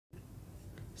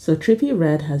So Trippie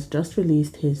Redd has just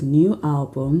released his new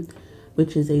album,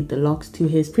 which is a deluxe to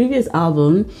his previous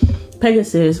album,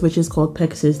 Pegasus, which is called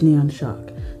Pegasus Neon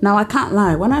Shark. Now, I can't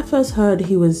lie, when I first heard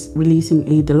he was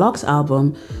releasing a deluxe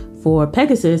album for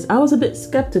Pegasus, I was a bit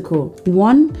skeptical.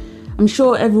 One, I'm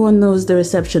sure everyone knows the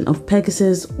reception of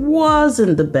Pegasus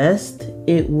wasn't the best.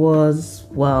 It was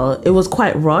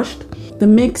quite rushed. The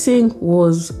mixing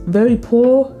was very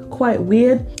poor, quite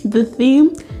weird. The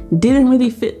theme didn't really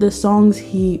fit the songs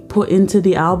he put into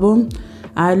the album.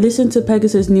 I listened to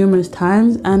Pegasus numerous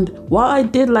times, and while I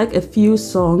did like a few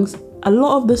songs, a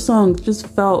lot of the songs just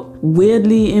felt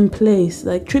weirdly in place.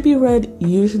 Like, Trippie Redd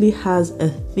usually has a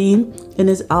theme in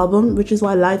his album, which is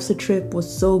why Life's a Trip was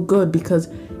so good, because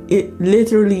it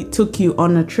literally took you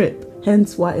on a trip.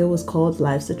 Hence why it was called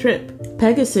Life's a Trip.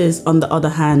 Pegasus, on the other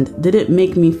hand, didn't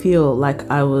make me feel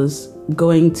like I was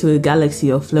going to a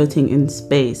galaxy or floating in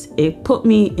space. It put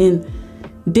me in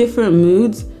different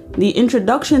moods. The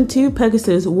introduction to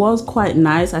Pegasus was quite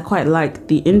nice. I quite liked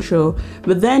the intro,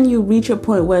 but then you reach a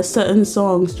point where certain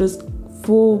songs just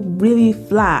fall really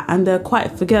flat and they're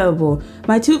quite forgettable.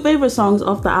 My two favorite songs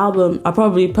off the album are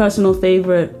probably Personal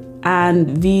Favorite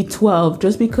and V12,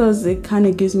 just because it kind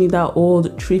of gives me that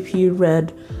old Trippie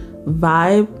Redd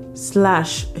vibe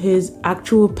 / his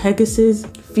actual Pegasus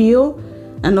feel.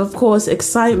 And of course,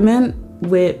 Excitement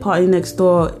with Party Next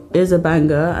Door is a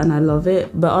banger and I love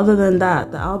it. But other than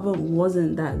that, the album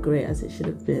wasn't that great as it should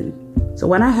have been. So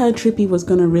when I heard Trippie was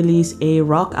gonna release a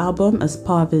rock album as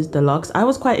part of his deluxe, I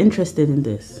was quite interested in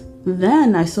this.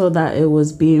 Then I saw that it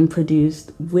was being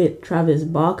produced with Travis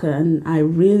Barker and I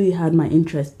really had my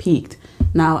interest piqued.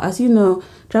 Now, as you know,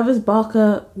 Travis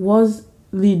Barker was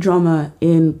the drummer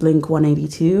in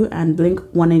Blink-182, and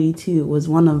Blink-182 was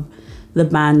one of the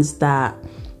bands that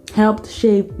helped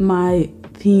shape my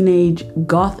teenage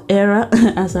goth era,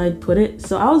 as I'd put it.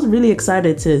 So I was really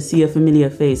excited to see a familiar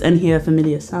face and hear a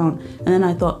familiar sound. And then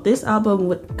I thought this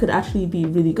album could actually be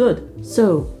really good.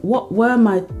 So what were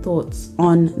my thoughts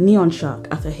on Neon Shark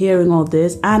after hearing all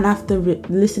this and after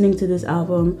listening to this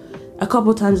album a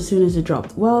couple times as soon as it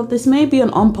dropped? Well, this may be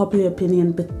an unpopular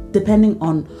opinion, but depending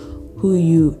on who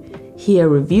you hear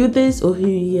review this or who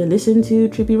you hear listen to,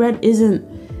 Trippie Redd isn't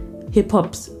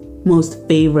hip-hop's most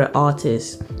favorite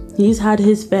artist. He's had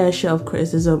his fair share of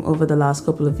criticism over the last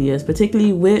couple of years,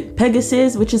 particularly with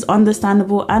Pegasus, which is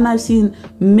understandable, and I've seen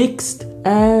mixed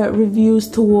reviews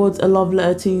towards A Love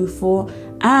Letter to You 4,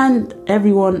 and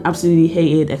everyone absolutely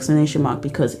hated !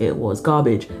 Because it was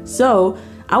garbage. So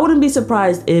I wouldn't be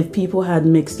surprised if people had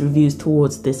mixed reviews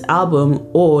towards this album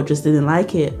or just didn't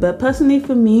like it. But personally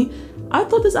for me, I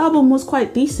thought this album was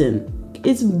quite decent.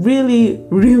 It's really,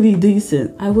 really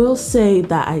decent. I will say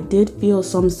that I did feel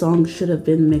some songs should have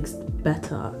been mixed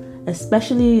better,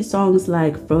 especially songs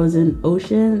like Frozen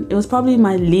Ocean. It was probably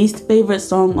my least favorite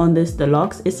song on this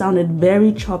deluxe. It sounded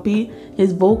very choppy.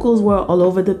 His vocals were all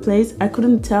over the place. I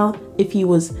couldn't tell if he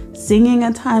was singing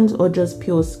at times or just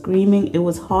pure screaming. It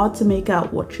was hard to make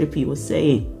out what Trippie was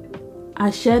saying.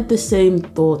 I shared the same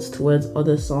thoughts towards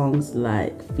other songs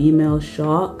like Female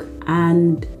Shark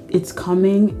and It's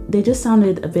Coming. They just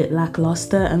sounded a bit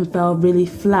lackluster and felt really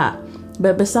flat.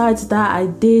 But besides that, I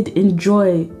did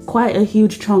enjoy quite a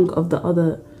huge chunk of the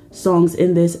other songs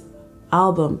in this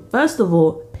album. First of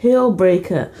all, Pill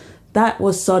Breaker. That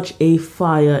was such a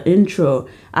fire intro.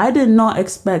 I did not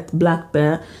expect Black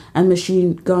Bear and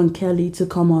Machine Gun Kelly to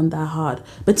come on that hard.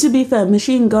 But to be fair,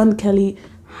 Machine Gun Kelly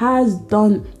has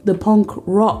done the punk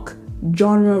rock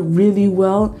genre really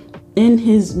well in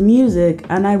his music,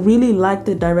 and I really like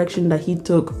the direction that he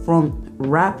took from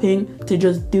rapping to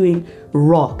just doing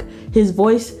rock. His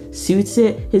voice suits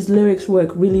it, his lyrics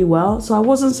work really well, so I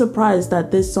wasn't surprised that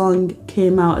this song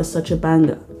came out as such a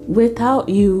banger. Without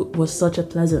You was such a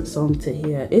pleasant song to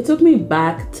hear. It took me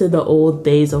back to the old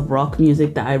days of rock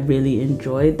music that I really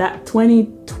enjoyed. That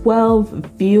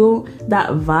 2012 feel, that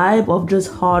vibe of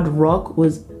just hard rock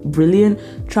was brilliant.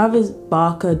 Travis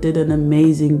Barker did an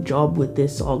amazing job with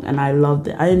this song and I loved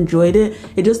it. I enjoyed it.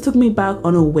 It just took me back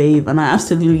on a wave and I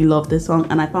absolutely loved this song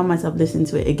and I found myself listening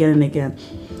to it again and again.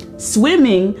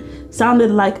 Swimming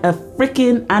sounded like a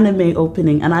freaking anime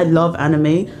opening and I love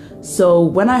anime. So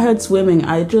when I heard Swimming,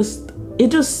 it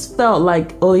just felt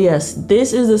like, oh yes,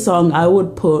 this is a song I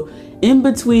would put in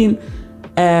between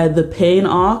the Pain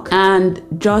arc and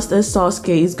just as Sasuke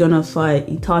is gonna fight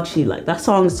Itachi. Like, that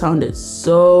song sounded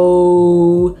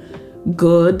so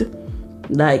good.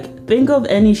 Like, think of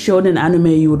any shonen anime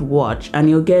you would watch and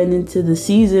you're getting into the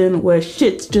season where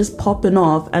shit's just popping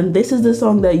off and this is the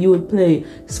song that you would play.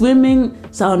 Swimming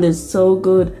sounded so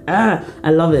good.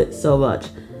 I love it so much.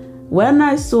 When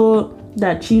I saw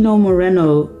that Chino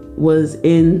Moreno was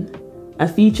in a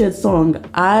featured song,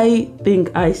 I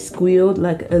think I squealed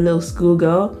like a little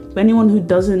schoolgirl. For anyone who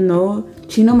doesn't know,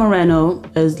 Chino Moreno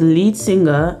is the lead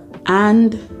singer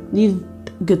and lead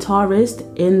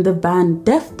guitarist in the band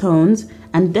Deftones,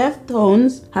 and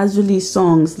Deftones has released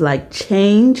songs like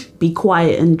Change, Be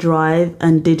Quiet and Drive,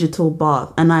 and Digital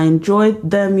Bath, and I enjoyed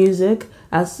their music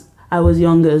as I was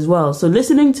younger as well. So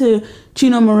listening to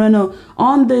Chino Moreno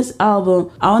on this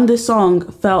album, on this song,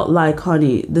 felt like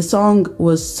honey. The song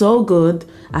was so good,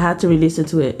 I had to re-listen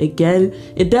to it again.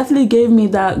 It definitely gave me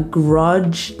that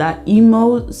grudge, that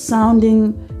emo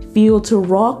sounding feel to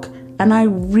rock, and I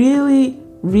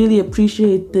really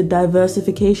appreciate the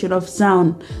diversification of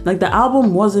sound. Like, the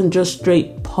album wasn't just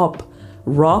straight pop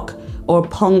rock or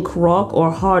punk rock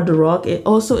or hard rock. It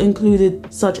also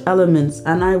included such elements,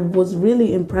 and I was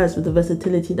really impressed with the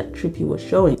versatility that Trippie was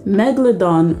showing.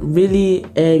 Megalodon really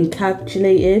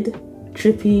encapsulated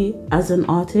Trippie as an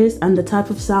artist and the type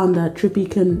of sound that Trippie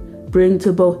can bring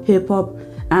to both hip-hop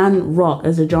and rock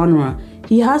as a genre.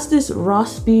 He has this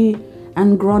raspy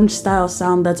and grunge style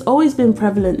sound that's always been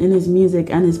prevalent in his music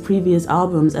and his previous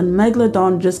albums, and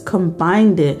Megalodon just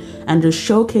combined it and just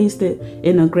showcased it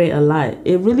in a greater light.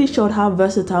 It really showed how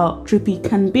versatile Trippie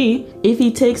can be if he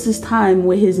takes his time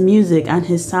with his music and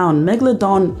his sound.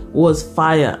 Megalodon was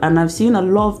fire, and I've seen a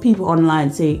lot of people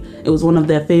online say it was one of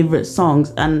their favorite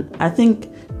songs, and I think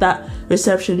that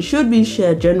reception should be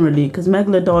shared generally because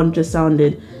Megalodon just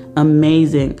sounded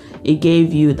amazing. It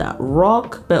gave you that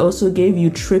rock but also gave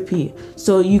you Trippie,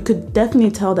 so you could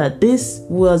definitely tell that this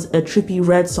was a Trippie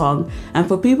Red song. And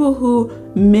for people who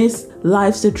miss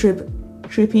Life's a Trip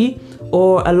Trippie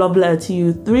or A Love Letter to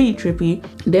You 3 Trippie,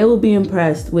 they will be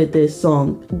impressed with this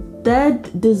song.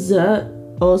 Dead Desert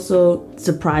also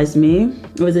surprised me.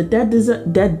 It was a Dead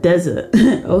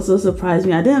Desert also surprised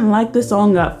me. I didn't like the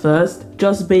song at first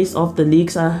just based off the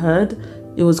leaks I heard.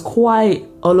 It was quite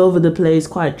all over the place,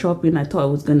 quite choppy, and I thought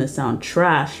it was gonna sound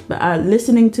trash. But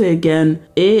listening to it again,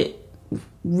 it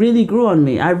really grew on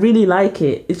me. I really like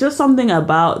it. It's just something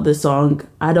about the song.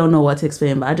 I don't know what to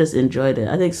explain, but I just enjoyed it.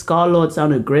 I think Scar-Lord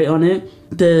sounded great on it.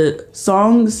 The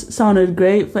songs sounded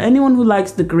great. For anyone who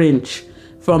likes The Grinch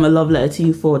from A Love Letter to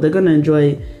You 4, they're gonna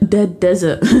enjoy Dead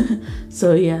Desert.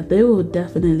 So yeah, they will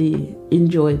definitely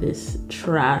enjoy this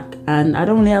track, and I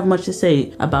don't really have much to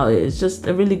say about it. It's just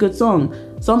a really good song.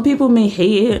 Some people may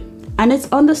hate it, and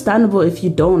it's understandable if you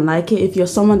don't like it. If you're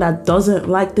someone that doesn't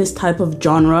like this type of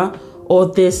genre or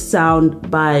this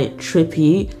sound by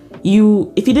Trippie,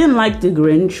 if you didn't like The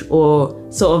Grinch or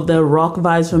sort of the rock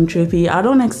vibes from Trippie, I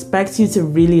don't expect you to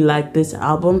really like this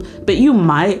album, but you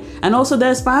might. And also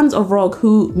there's fans of rock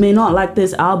who may not like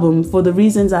this album for the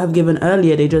reasons I have given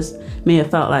earlier. They just may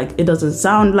have felt like it doesn't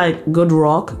sound like good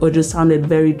rock or just sounded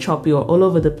very choppy or all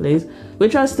over the place,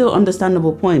 which are still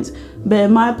understandable points. But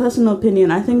in my personal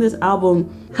opinion, I think this album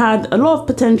had a lot of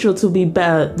potential to be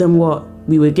better than what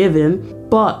we were given,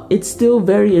 but it's still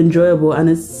very enjoyable, and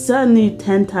it's certainly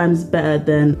 10 times better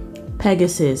than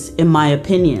Pegasus in my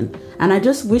opinion. And I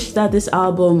just wish that this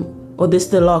album or this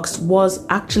deluxe was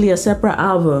actually a separate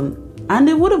album, and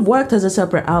it would have worked as a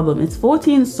separate album. It's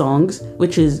 14 songs,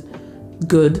 which is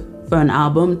good for an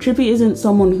album. Trippie isn't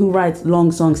someone who writes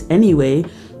long songs anyway,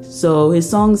 so his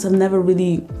songs have never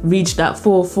really reached that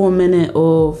full 4-minute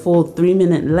or full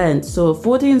 3-minute length. So a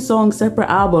 14 song separate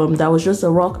album that was just a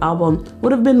rock album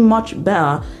would have been much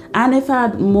better, and if it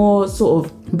had more sort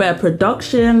of better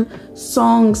production,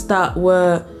 songs that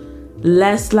were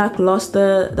less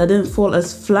lackluster, that didn't fall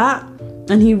as flat,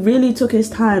 and he really took his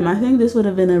time, I think this would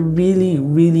have been a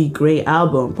really great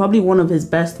album, probably one of his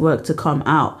best work to come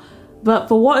out. But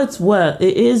for what it's worth,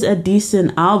 it is a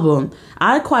decent album.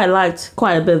 I quite liked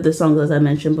quite a bit of the songs, as I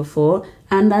mentioned before,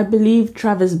 and I believe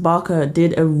Travis Barker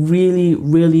did a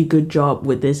really good job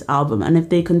with this album. And if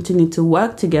they continue to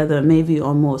work together, maybe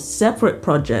on more separate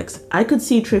projects, I could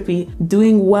see Trippie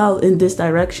doing well in this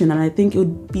direction, and I think it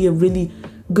would be a really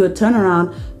good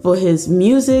turnaround for his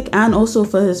music and also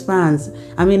for his fans.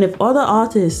 I mean, if other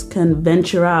artists can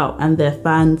venture out and their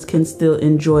fans can still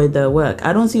enjoy their work,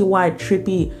 I don't see why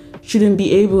Trippie shouldn't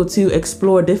be able to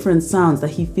explore different sounds that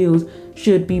he feels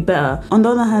should be better. On the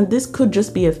other hand, this could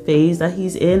just be a phase that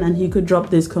he's in, and he could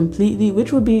drop this completely,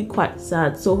 which would be quite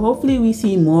sad. So hopefully we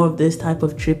see more of this type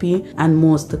of Trippie and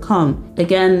more to come.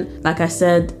 Again, like I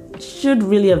said, should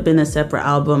really have been a separate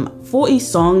album. 40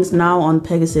 songs now on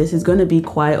Pegasus is going to be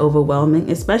quite overwhelming,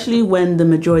 especially when the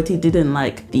majority didn't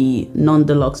like the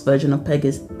non-deluxe version of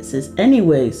Pegasus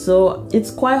anyway. So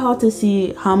it's quite hard to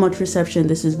see how much reception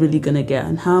this is really going to get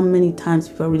and how many times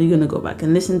people are really going to go back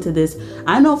and listen to this.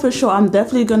 I know for sure I'm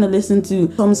definitely going to listen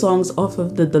to some songs off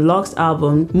of the deluxe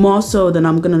album more so than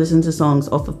I'm going to listen to songs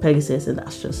off of Pegasus, and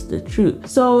that's just the truth.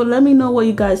 So let me know what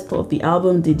you guys thought of the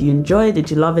album. Did you enjoy it?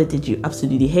 Did you love it? Did you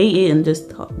absolutely hate it and just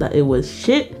thought that it was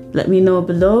shit? Let me know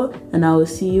below, and I will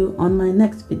see you on my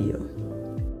next video.